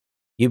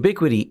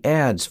Ubiquiti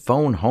adds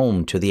phone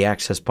home to the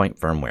access point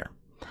firmware.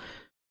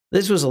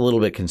 This was a little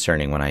bit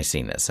concerning when I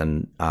seen this,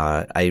 and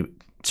I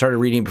started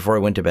reading before I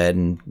went to bed,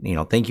 and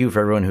thank you for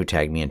everyone who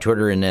tagged me on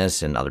Twitter in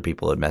this, and other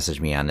people have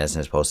messaged me on this and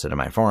has posted in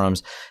my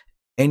forums.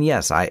 And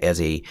yes, I,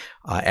 as a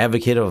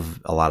advocate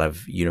of a lot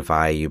of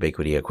UniFi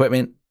Ubiquiti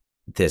equipment,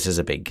 this is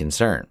a big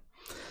concern.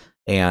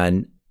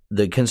 And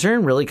the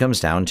concern really comes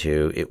down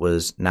to, it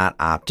was not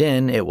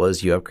opt-in, it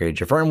was you upgrade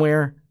your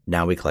firmware,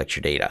 now we collect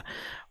your data.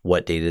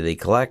 What data they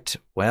collect?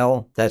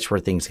 Well, that's where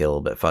things get a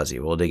little bit fuzzy.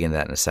 We'll dig into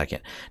that in a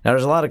second. Now,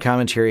 there's a lot of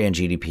commentary on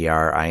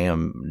GDPR. I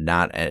am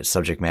not a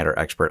subject matter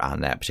expert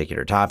on that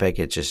particular topic.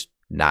 It's just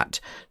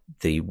not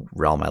the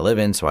realm I live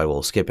in, so I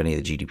will skip any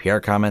of the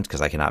GDPR comments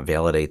because I cannot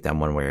validate them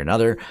one way or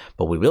another.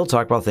 But we will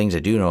talk about things I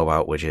do know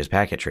about, which is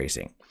packet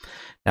tracing.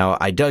 Now,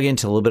 I dug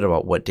into a little bit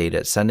about what data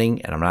it's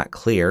sending, and I'm not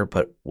clear,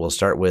 but we'll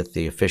start with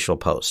the official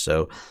post.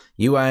 So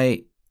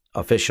UI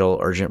official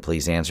urgent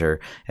please answer,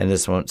 and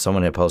this one,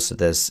 someone had posted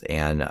this,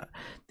 and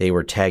they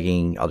were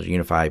tagging other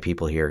UniFi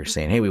people here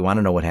saying, hey, we want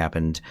to know what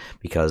happened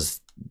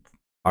because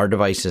our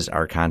devices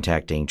are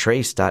contacting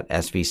trace.svc.ui.com.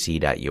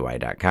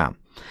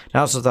 I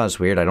also thought it's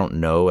weird. I don't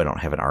know. I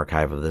don't have an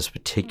archive of this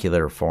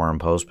particular forum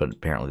post, but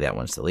apparently that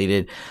one's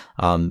deleted.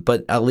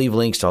 But I'll leave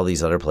links to all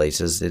these other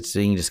places. It's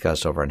being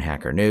discussed over on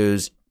Hacker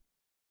News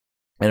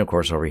and, of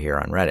course, over here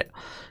on Reddit.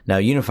 Now,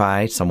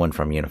 UniFi, someone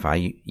from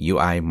UniFi,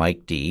 UI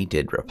Mike D,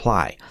 did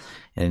reply.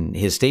 And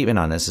his statement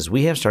on this is,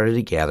 we have started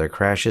to gather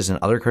crashes and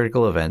other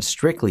critical events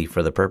strictly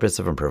for the purpose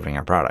of improving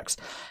our products.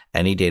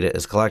 Any data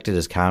is collected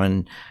as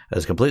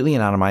completely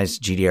anonymized,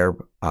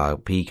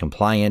 GDPR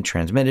compliant,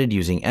 transmitted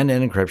using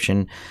end-to-end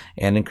encryption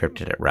and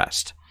encrypted at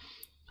rest.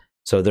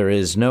 So there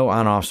is no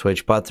on-off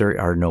switch, but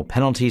there are no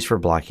penalties for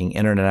blocking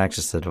internet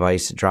access to the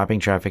device, dropping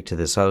traffic to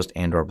this host,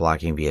 and or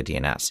blocking via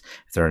DNS.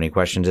 If there are any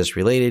questions this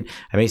related,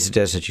 I may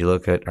suggest that you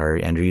look at our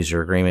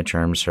end-user agreement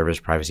terms, service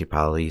privacy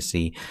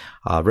policy,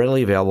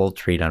 readily available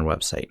to read on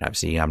website.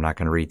 Obviously, I'm not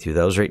going to read through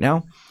those right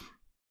now.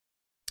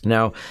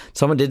 Now,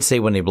 someone did say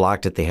when they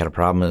blocked it, they had a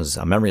problem as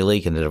a memory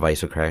leak and the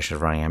device would crash as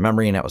running on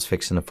memory, and that was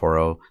fixed in the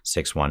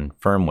 4061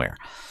 firmware.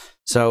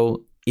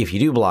 So if you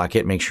do block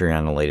it, make sure you're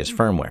on the latest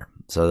firmware.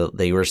 So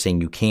they were saying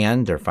you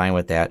can, they're fine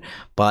with that,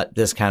 but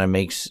this kind of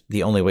makes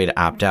the only way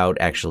to opt out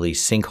actually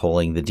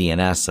sinkholing the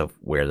DNS of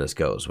where this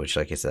goes, which,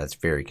 like I said, that's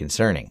very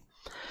concerning.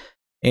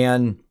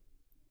 And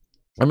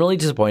I'm really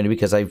disappointed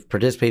because I've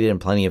participated in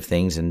plenty of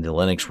things in the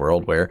Linux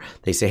world where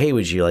they say, hey,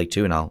 would you like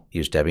to, and I'll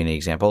use Debbie as an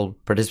example,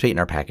 participate in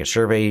our package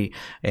survey.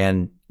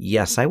 And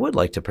yes, I would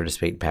like to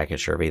participate in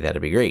package survey.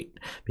 That'd be great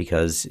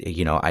because,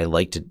 I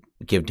like to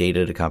give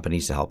data to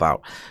companies to help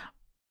out.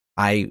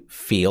 I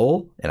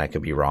feel, and I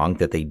could be wrong,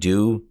 that they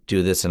do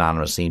this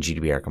anonymously and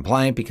GDPR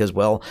compliant because,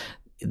 well,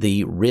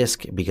 the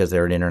risk, because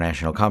they're an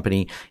international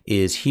company,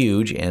 is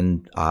huge,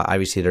 and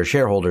obviously their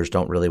shareholders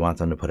don't really want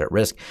them to put at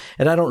risk.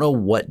 And I don't know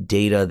what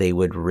data they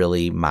would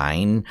really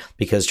mine,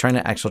 because trying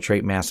to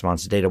exfiltrate mass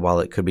amounts of data, while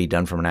it could be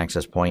done from an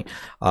access point,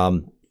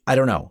 I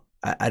don't know.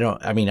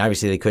 I mean,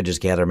 obviously they could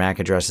just gather MAC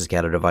addresses,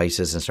 gather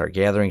devices, and start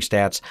gathering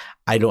stats.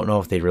 I don't know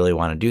if they really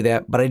want to do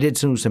that, but I did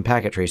some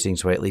packet tracing,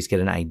 so I at least get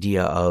an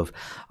idea of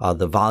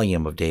the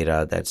volume of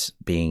data that's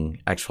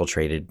being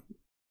exfiltrated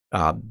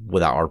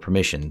without our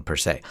permission, per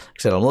se. Like I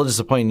said, I'm a little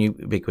disappointed in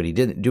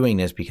Ubiquiti doing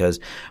this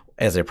because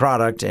as a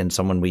product and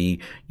someone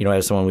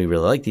as someone we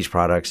really like these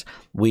products,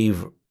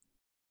 we've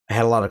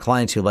had a lot of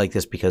clients who like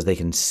this because they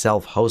can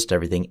self-host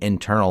everything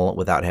internal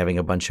without having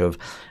a bunch of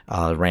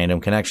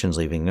random connections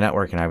leaving the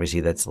network. And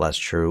obviously that's less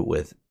true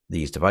with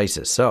these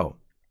devices. So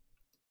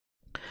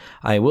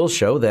I will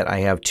show that I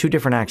have two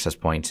different access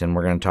points, and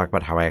we're going to talk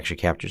about how I actually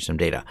captured some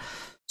data.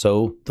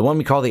 So the one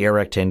we call the Air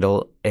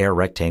Rectangle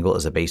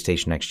is a base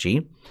station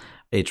XG.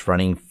 It's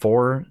running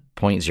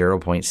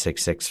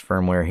 4.0.66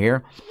 firmware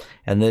here.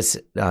 And this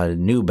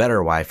new better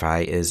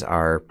Wi-Fi is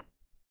our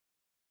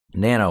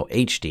Nano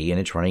HD,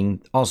 and it's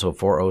running also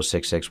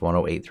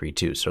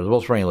 4066.10832. So they're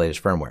both running the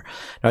latest firmware.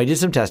 Now, I did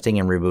some testing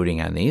and rebooting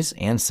on these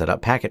and set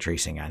up packet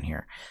tracing on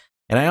here.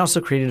 And I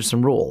also created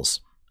some rules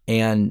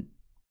and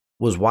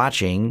was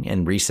watching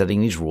and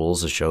resetting these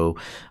rules to show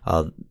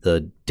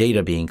the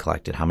data being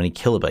collected, how many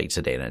kilobytes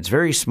of data. It's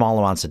very small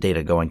amounts of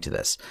data going to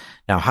this.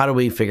 Now, how do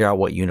we figure out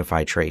what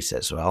UniFi Trace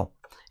is? Well,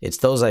 it's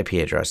those IP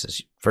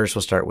addresses. First,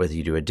 we'll start with,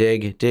 you do a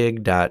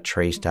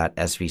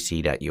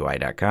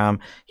dig.trace.svc.ui.com.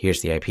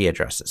 Here's the IP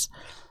addresses.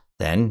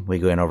 Then we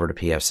go in over to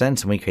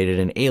pfSense and we created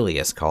an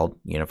alias called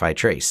UniFi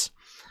Trace.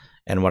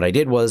 And what I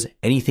did was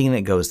anything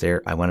that goes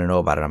there, I want to know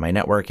about it on my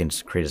network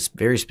and create a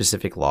very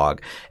specific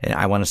log. And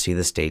I want to see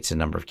the states and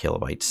number of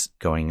kilobytes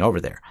going over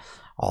there.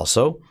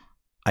 Also,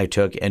 I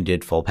took and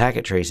did full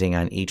packet tracing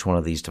on each one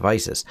of these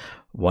devices.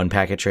 One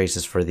packet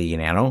traces for the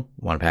Nano,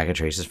 one packet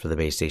traces for the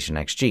base station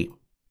XG.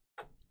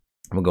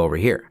 We'll go over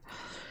here.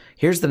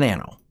 Here's the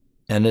Nano,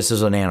 and this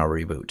is a Nano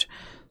reboot.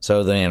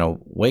 So the Nano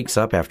wakes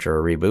up after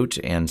a reboot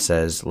and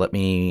says, let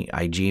me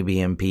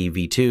IGBMP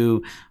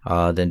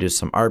v2, then do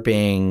some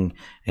ARPing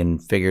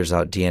and figures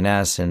out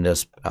DNS and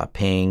does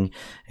ping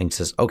and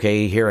says,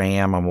 okay, here I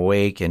am, I'm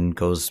awake, and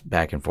goes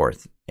back and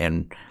forth.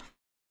 And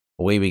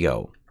away we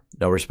go.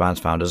 No response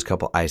found. There's a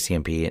couple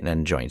ICMP and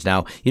then joins.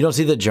 Now, you don't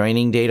see the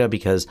joining data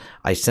because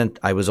I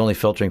was only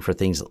filtering for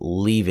things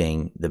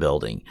leaving the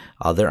building.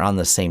 They're on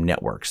the same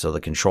network. So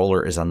the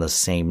controller is on the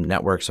same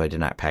network. So I did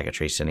not packet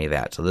trace any of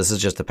that. So this is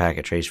just the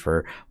packet trace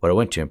for what I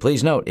went to. And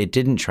please note, it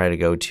didn't try to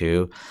go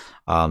to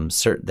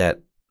that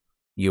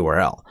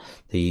URL,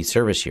 the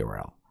service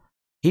URL.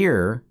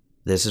 Here,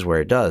 this is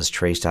where it does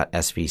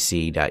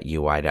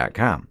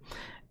trace.svc.ui.com.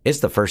 It's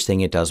the first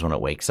thing it does when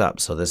it wakes up.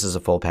 So this is a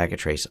full packet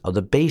trace of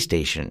the base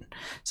station.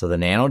 So the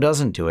Nano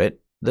doesn't do it,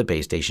 the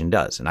base station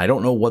does. And I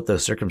don't know what the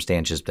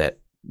circumstances that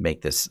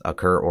make this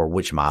occur or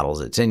which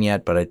models it's in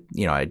yet, but I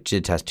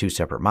did test 2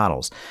 separate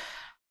models.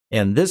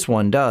 And this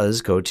one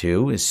does go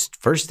to,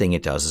 first thing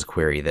it does is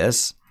query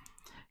this,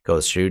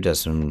 goes through, does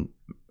some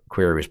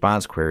query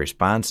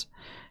response,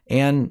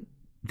 and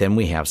then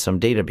we have some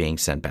data being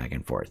sent back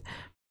and forth.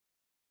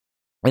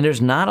 And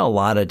there's not a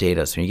lot of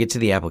data. So when you get to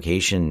the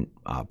application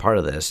part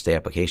of this, the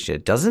application,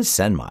 it doesn't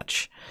send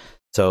much.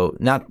 So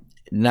not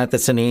that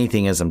sending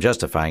anything as I'm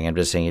justifying, I'm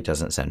just saying it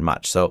doesn't send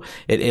much. So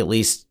it at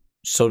least,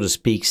 so to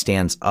speak,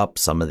 stands up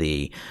some of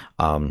the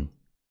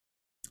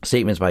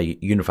statements by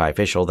UniFi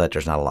official that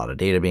there's not a lot of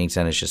data being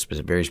sent. It's just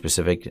very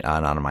specific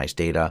anonymized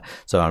data.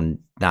 So I'm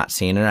not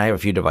seeing it. I have a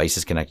few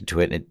devices connected to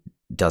it, and it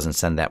doesn't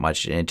send that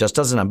much, and it just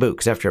doesn't on boot,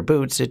 because after it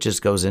boots, it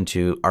just goes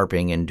into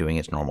ARPing and doing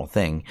its normal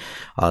thing.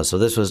 So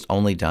this was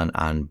only done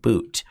on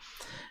boot.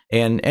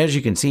 And as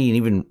you can see,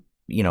 even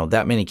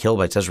that many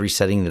kilobytes, that's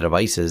resetting the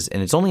devices,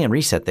 and it's only on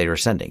reset they are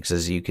sending. So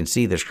as you can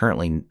see, there's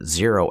currently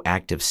 0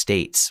 active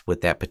states with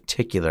that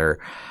particular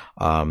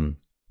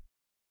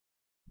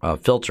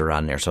filter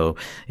on there. So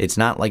it's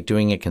not like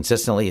doing it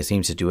consistently. It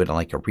seems to do it on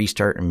like a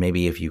restart, and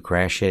maybe if you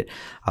crash it,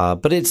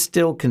 but it's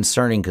still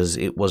concerning because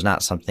it was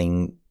not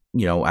something.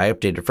 I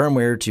updated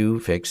firmware to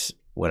fix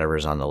whatever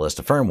is on the list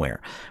of firmware.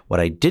 What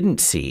I didn't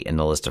see in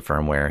the list of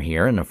firmware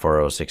here in the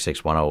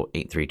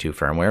 406610832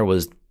 firmware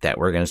was that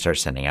we're going to start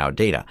sending out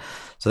data.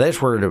 So that's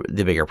where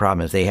the bigger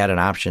problem is. They had an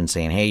option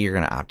saying, hey, you're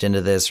going to opt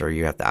into this or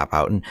you have to opt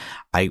out. And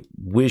I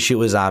wish it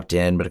was opt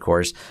in, but of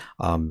course,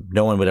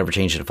 no one would ever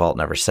change the default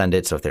and ever send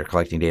it. So if they're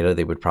collecting data,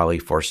 they would probably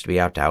force it to be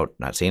opt out.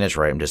 Not saying it's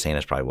right. I'm just saying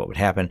that's probably what would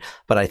happen.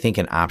 But I think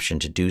an option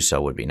to do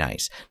so would be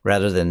nice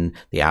rather than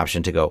the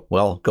option to go,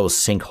 well, go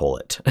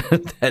sinkhole it.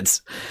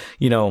 That's,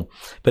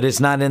 but it's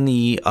not in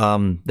the,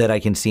 that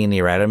I can see in the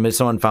errata. If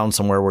someone found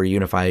somewhere where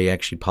UniFi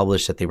actually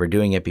published that they were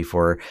doing it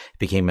before it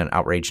became an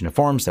outrage in the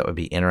forums, that would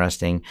be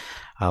interesting.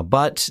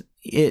 But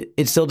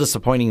it's still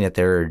disappointing that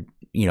they're,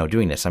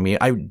 doing this. I mean,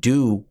 I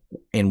do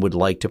and would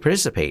like to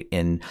participate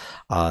in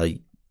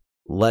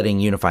letting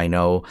UniFi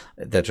know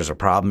that there's a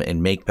problem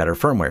and make better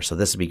firmware. So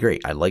this would be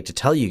great. I'd like to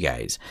tell you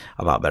guys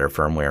about better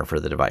firmware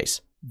for the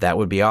device. That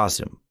would be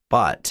awesome.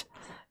 But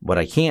what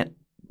I can't,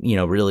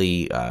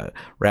 really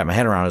wrap my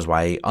head around is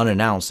why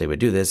unannounced they would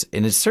do this.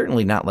 And it's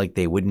certainly not like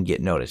they wouldn't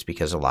get noticed,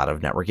 because a lot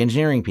of network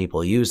engineering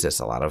people use this.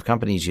 A lot of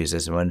companies use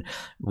this. And when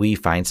we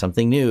find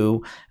something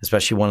new,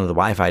 especially one of the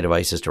Wi-Fi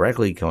devices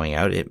directly going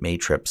out, it may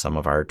trip some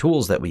of our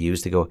tools that we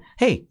use to go,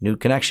 hey, new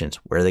connections,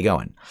 where are they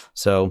going?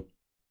 So,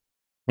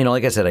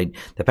 like I said,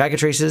 the packet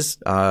traces,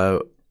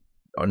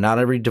 not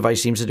every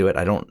device seems to do it.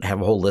 I don't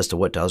have a whole list of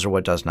what does or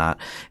what does not.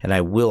 And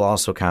I will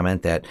also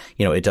comment that,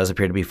 it does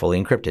appear to be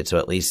fully encrypted. So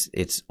at least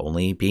it's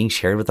only being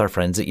shared with our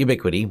friends at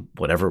Ubiquiti,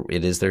 whatever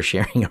it is they're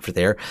sharing over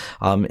there.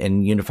 And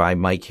UniFi,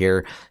 Mike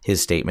here,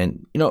 his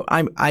statement,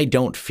 I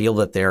don't feel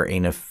that they're a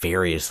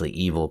nefariously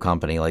evil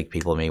company like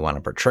people may want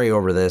to portray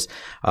over this.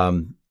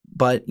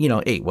 But,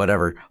 hey,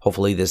 whatever.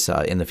 Hopefully this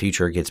in the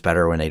future gets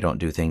better when they don't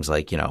do things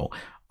like,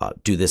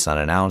 do this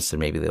unannounced, and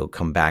maybe they'll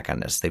come back on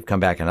this. They've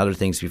come back on other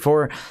things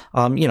before.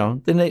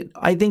 Then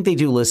I think they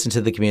do listen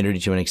to the community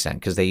to an extent,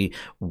 because they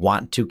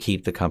want to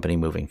keep the company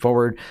moving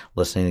forward,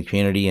 listening to the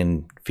community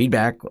and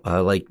feedback,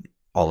 like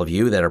all of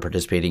you that are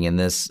participating in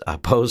this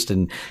post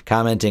and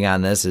commenting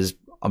on this is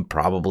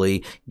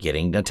probably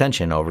getting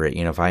attention over at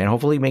UniFi, and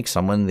hopefully make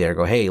someone there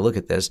go, hey, look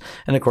at this.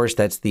 And of course,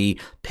 that's the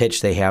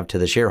pitch they have to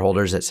the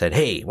shareholders that said,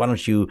 hey, why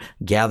don't you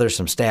gather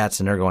some stats?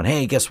 And they're going,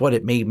 hey, guess what?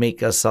 It may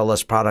make us sell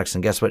less products.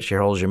 And guess what,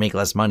 shareholders, you make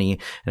less money.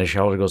 And the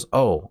shareholder goes,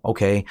 oh,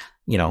 okay,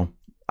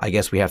 I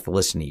guess we have to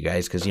listen to you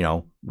guys because,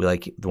 we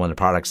like the one the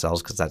product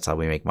sells because that's how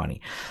we make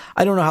money.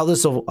 I don't know how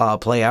this will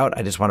play out.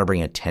 I just want to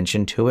bring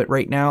attention to it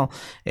right now.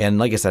 And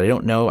like I said, I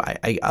don't know.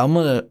 I'm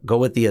going to go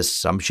with the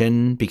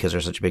assumption, because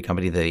they're such a big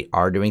company, that they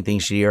are doing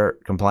things GDPR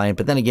compliant.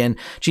 But then again,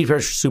 GDPR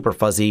is super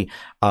fuzzy.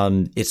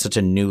 It's such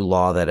a new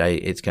law that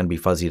it's going to be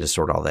fuzzy to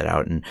sort all that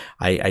out. And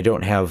I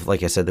don't have,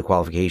 like I said, the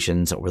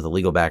qualifications or the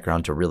legal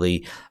background to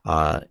really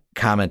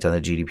comment on the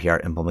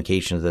GDPR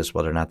implementation of this,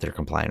 whether or not they're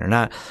compliant or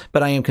not.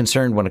 But I am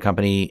concerned when a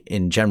company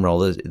in general,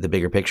 the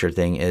bigger picture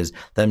thing is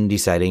them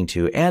deciding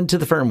to add to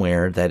the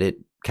firmware that it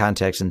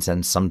contacts and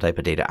sends some type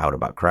of data out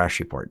about crash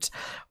reports.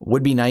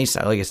 Would be nice.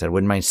 Like I said,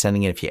 wouldn't mind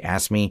sending it if you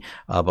ask me.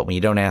 But when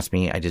you don't ask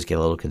me, I just get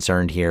a little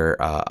concerned here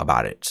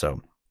about it.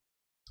 So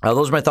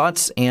Those are my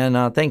thoughts,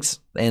 and thanks.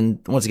 And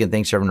once again,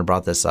 thanks to everyone who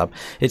brought this up.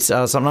 It's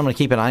something I'm going to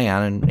keep an eye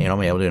on, and maybe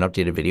I'll do an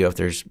updated video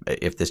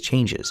if this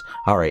changes.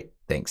 All right,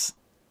 thanks.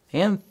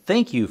 And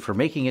thank you for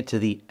making it to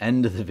the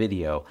end of the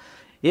video.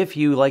 If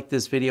you like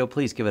this video,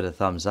 please give it a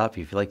thumbs up.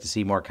 If you'd like to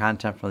see more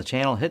content from the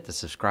channel, hit the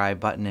subscribe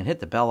button and hit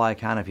the bell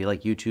icon if you'd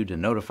like YouTube to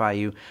notify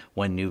you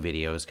when new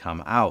videos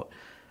come out.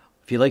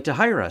 If you'd like to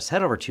hire us,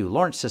 head over to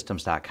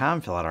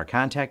lawrencesystems.com, fill out our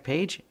contact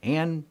page,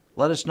 and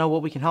let us know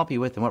what we can help you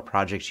with and what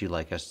projects you'd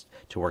like us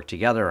to work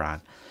together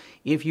on.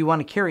 If you want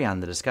to carry on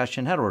the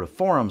discussion, head over to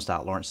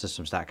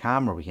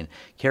forums.lawrencesystems.com, where we can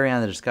carry on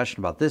the discussion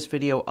about this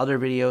video, other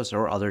videos,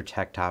 or other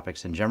tech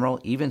topics in general.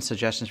 Even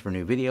suggestions for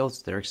new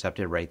videos, they're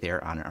accepted right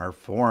there on our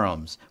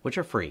forums, which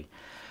are free.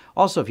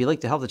 Also, if you'd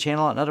like to help the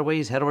channel out in other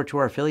ways, head over to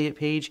our affiliate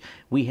page.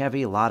 We have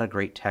a lot of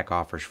great tech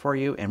offers for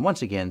you. And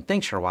once again,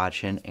 thanks for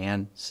watching,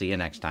 and see you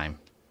next time.